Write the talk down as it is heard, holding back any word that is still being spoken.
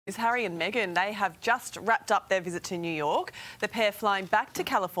Harry and Meghan, they have just wrapped up their visit to New York. The pair flying back to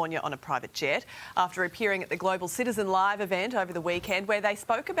California on a private jet after appearing at the Global Citizen Live event over the weekend, where they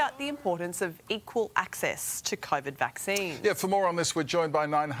spoke about the importance of equal access to COVID vaccines. Yeah, for more on this, we're joined by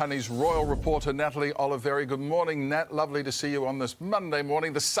 9Honey's royal reporter, Natalie Oliveri. Good morning, Nat. Lovely to see you on this Monday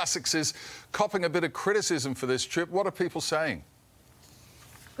morning. The Sussexes copping a bit of criticism for this trip. What are people saying?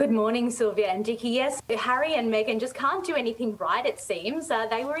 Good morning, Sylvia and Dickie. Yes, Harry and Meghan just can't do anything right, it seems.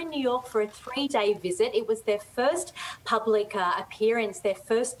 They were in New York for a 3-day visit. It was their first public appearance, their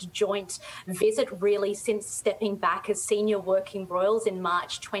first joint visit, really, since stepping back as senior working royals in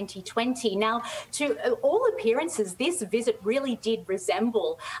March 2020. Now, to all appearances, this visit really did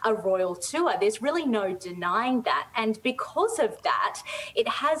resemble a royal tour. There's really no denying that. And because of that, it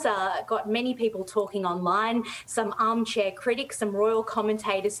has got many people talking online, some armchair critics, some royal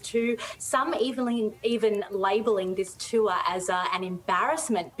commentators too, some even labelling this tour as an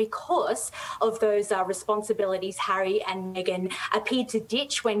embarrassment because of those responsibilities Harry and Meghan appeared to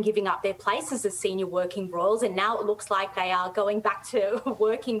ditch when giving up their places as senior working royals, and now it looks like they are going back to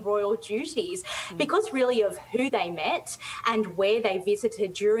working royal duties because really of who they met and where they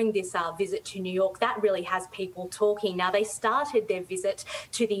visited during this visit to New York. That really has people talking. Now, they started their visit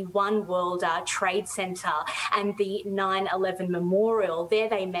to the One World Trade Center and the 9/11 Memorial. There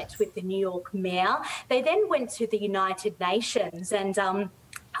they met with the New York mayor. They then went to the United Nations, and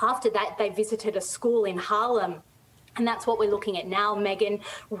after that they visited a school in Harlem. And that's what we're looking at now. Meghan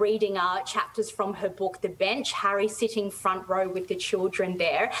reading chapters from her book, The Bench, Harry sitting front row with the children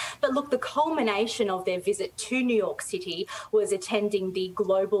there. But look, the culmination of their visit to New York City was attending the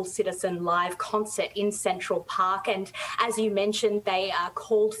Global Citizen Live concert in Central Park. And as you mentioned, they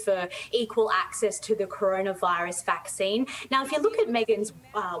called for equal access to the coronavirus vaccine. Now, if you look at Meghan's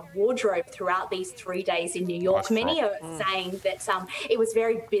wardrobe throughout these 3 days in New York, many are saying that it was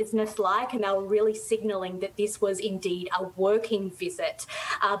very businesslike, and they were really signalling that this was indeed a working visit.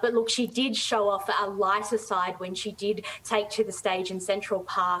 But look, she did show off a lighter side when she did take to the stage in Central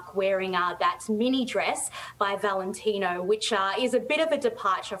Park wearing that mini dress by Valentino, which is a bit of a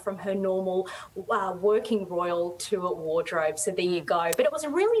departure from her normal working royal tour wardrobe. So there you go. But it was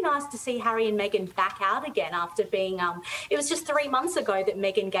really nice to see Harry and Meghan back out again after being, it was just 3 months ago that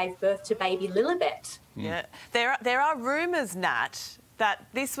Meghan gave birth to baby Lilibet. Yeah, there are rumours, Nat, that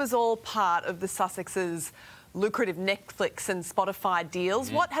this was all part of the Sussexes' lucrative Netflix and Spotify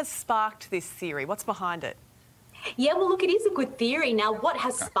deals. What has sparked this theory? What's behind it? Yeah, well, look, it is a good theory. Now, what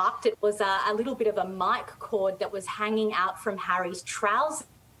has sparked it was a little bit of a mic cord that was hanging out from Harry's trousers.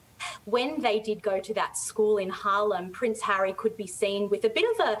 When they did go to that school in Harlem, Prince Harry could be seen with a bit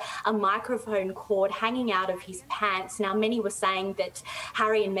of a microphone cord hanging out of his pants. Now, many were saying that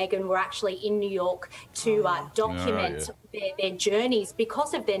Harry and Meghan were actually in New York to document their journeys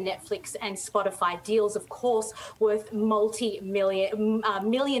because of their Netflix and Spotify deals, of course, worth millions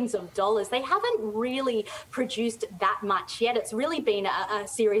of dollars. They haven't really produced that much yet. It's really been a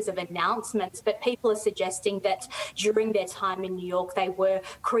series of announcements, but people are suggesting that during their time in New York, they were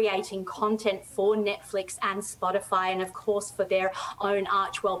creating content for Netflix and Spotify, and of course for their own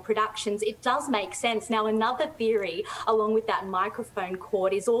Archwell Productions. It does make sense. Now, another theory along with that microphone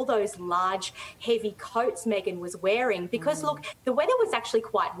cord is all those large heavy coats Meghan was wearing, because look, the weather was actually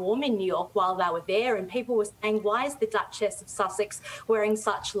quite warm in New York while they were there, and people were saying, why is the Duchess of Sussex wearing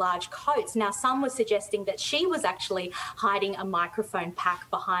such large coats? Now, some were suggesting that she was actually hiding a microphone pack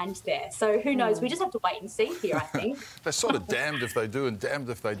behind there. So who knows? We just have to wait and see here, I think. They're sort of damned if they do and damned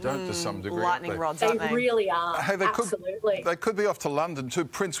if they don't to some degree. Lightning rods, aren't they? They really are. Hey, Absolutely. They could be off to London too.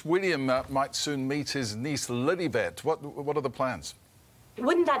 Prince William might soon meet his niece Lilibet. What are the plans?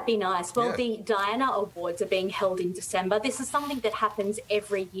 Wouldn't that be nice? Well, yeah. The Diana Awards are being held in December. This is something that happens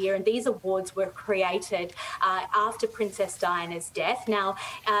every year, and these awards were created after Princess Diana's death. Now,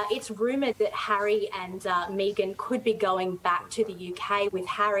 it's rumoured that Harry and Meghan could be going back to the UK with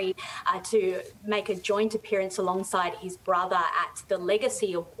Harry to make a joint appearance alongside his brother at the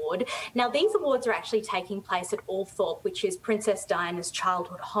Legacy Award. Now, these awards are actually taking place at Althorpe, which is Princess Diana's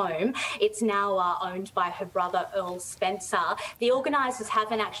childhood home. It's now owned by her brother, Earl Spencer. The organisers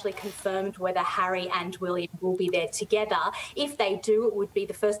haven't actually confirmed whether Harry and William will be there together. If they do, it would be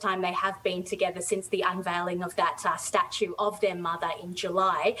the first time they have been together since the unveiling of that statue of their mother in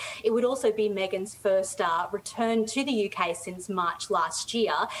July. It would also be Meghan's first return to the UK since March last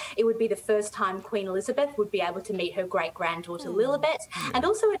year. It would be the first time Queen Elizabeth would be able to meet her great-granddaughter Lilibet, and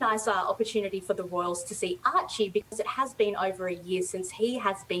also a nice opportunity for the royals to see Archie, because it has been over a year since he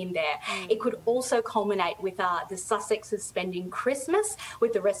has been there. It could also culminate with the Sussexes spending Christmas Christmas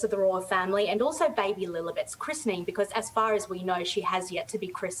with the rest of the royal family, and also baby Lilibet's christening, because as far as we know, she has yet to be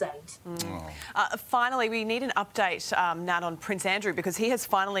christened. Finally, we need an update, Nat, on Prince Andrew, because he has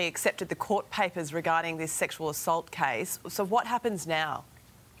finally accepted the court papers regarding this sexual assault case. So what happens now?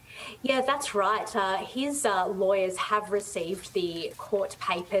 Yeah, that's right. His lawyers have received the court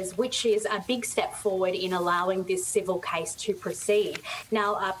papers, which is a big step forward in allowing this civil case to proceed.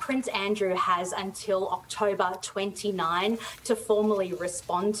 Now, Prince Andrew has until October 29 to formally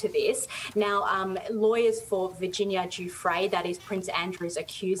respond to this. Now, lawyers for Virginia Giuffre, that is Prince Andrew's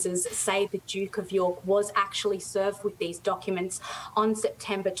accusers, say the Duke of York was actually served with these documents on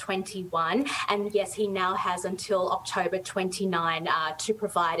September 21. And yes, he now has until October 29 to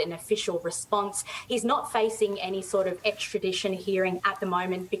provide an official response. He's not facing any sort of extradition hearing at the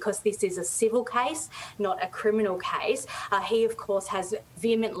moment because this is a civil case, not a criminal case. He, of course, has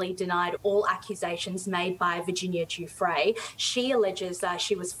vehemently denied all accusations made by Virginia Giuffre. She alleges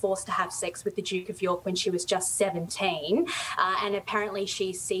she was forced to have sex with the Duke of York when she was just 17, and apparently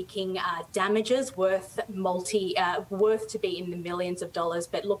she's seeking damages worth to be in the millions of dollars.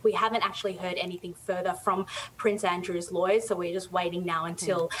 But look, we haven't actually heard anything further from Prince Andrew's lawyers, so we're just waiting now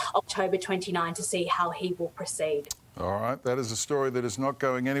until October 29 to see how he will proceed. All right, that is a story that is not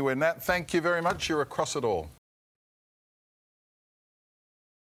going anywhere. Nat, thank you very much. You're across it all.